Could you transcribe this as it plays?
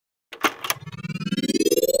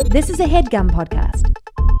This is a HeadGum podcast.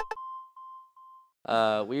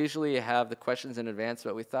 We usually have the questions in advance,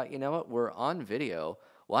 but we thought, you know what? We're on video.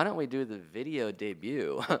 Why don't we do the video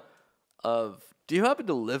debut of... Do you happen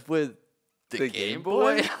to live with the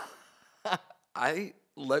Gameboy?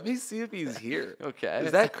 Let me see if he's here. Okay.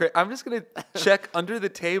 Is that I'm just going to check under the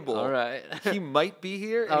table. All right. He might be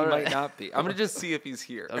here and All he right. might not be. I'm going to just see if he's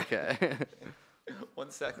here. Okay.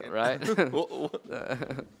 1 second. Right? No.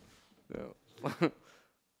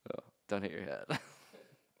 Oh, don't hit your head.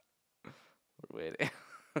 We're waiting.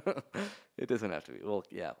 It doesn't have to be. We'll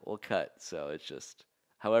cut. So it's just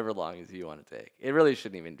however long as you want to take. It really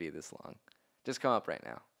shouldn't even be this long. Just come up right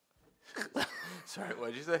now. Sorry, what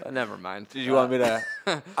did you say? Never mind. Did you want me to?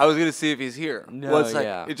 I was going to see if he's here. No, 1 second.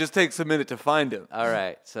 yeah. It just takes a minute to find him. All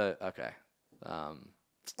right. So, okay.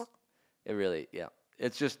 It really,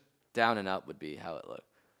 it's just down and up would be how it looked.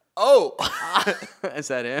 Oh! Is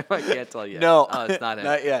that him? I can't tell yet. No. Oh, it's not him.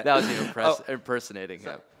 Not yet. That was you impersonating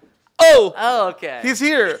him. Oh! Oh, okay. He's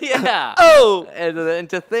here. Yeah. Oh! And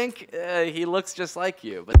to think he looks just like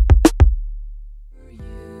you. But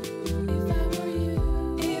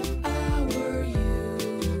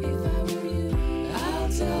I'll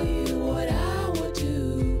tell you.